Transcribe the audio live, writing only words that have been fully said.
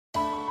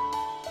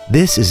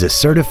This is a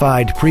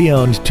certified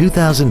pre-owned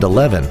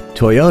 2011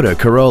 Toyota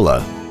Corolla.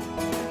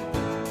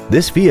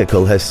 This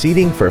vehicle has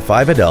seating for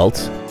 5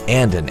 adults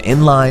and an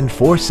inline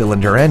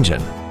 4-cylinder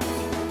engine.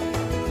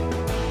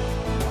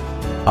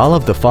 All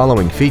of the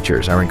following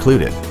features are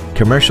included: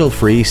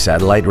 commercial-free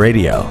satellite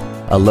radio,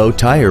 a low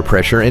tire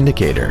pressure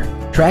indicator,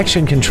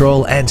 traction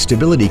control and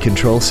stability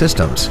control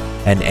systems,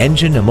 an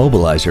engine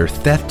immobilizer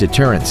theft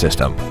deterrent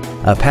system,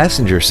 a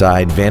passenger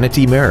side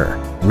vanity mirror,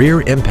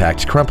 rear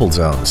impact crumple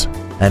zones,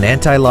 an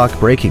anti-lock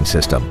braking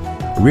system,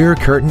 rear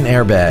curtain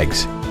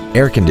airbags,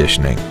 air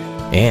conditioning,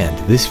 and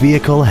this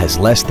vehicle has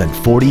less than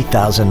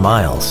 40,000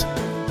 miles.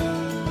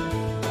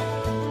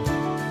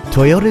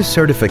 Toyota's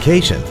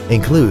certification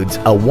includes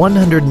a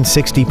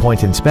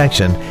 160-point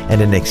inspection and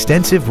an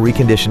extensive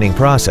reconditioning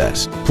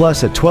process,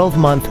 plus a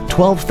 12-month,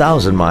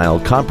 12,000-mile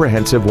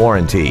comprehensive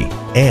warranty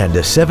and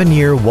a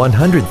 7-year,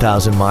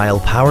 100,000-mile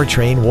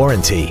powertrain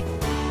warranty.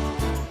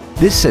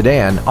 This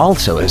sedan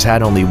also has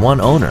had only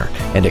one owner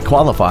and it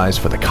qualifies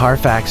for the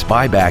Carfax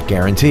buyback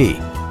guarantee.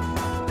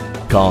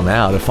 Call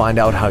now to find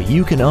out how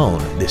you can own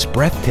this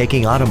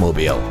breathtaking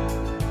automobile.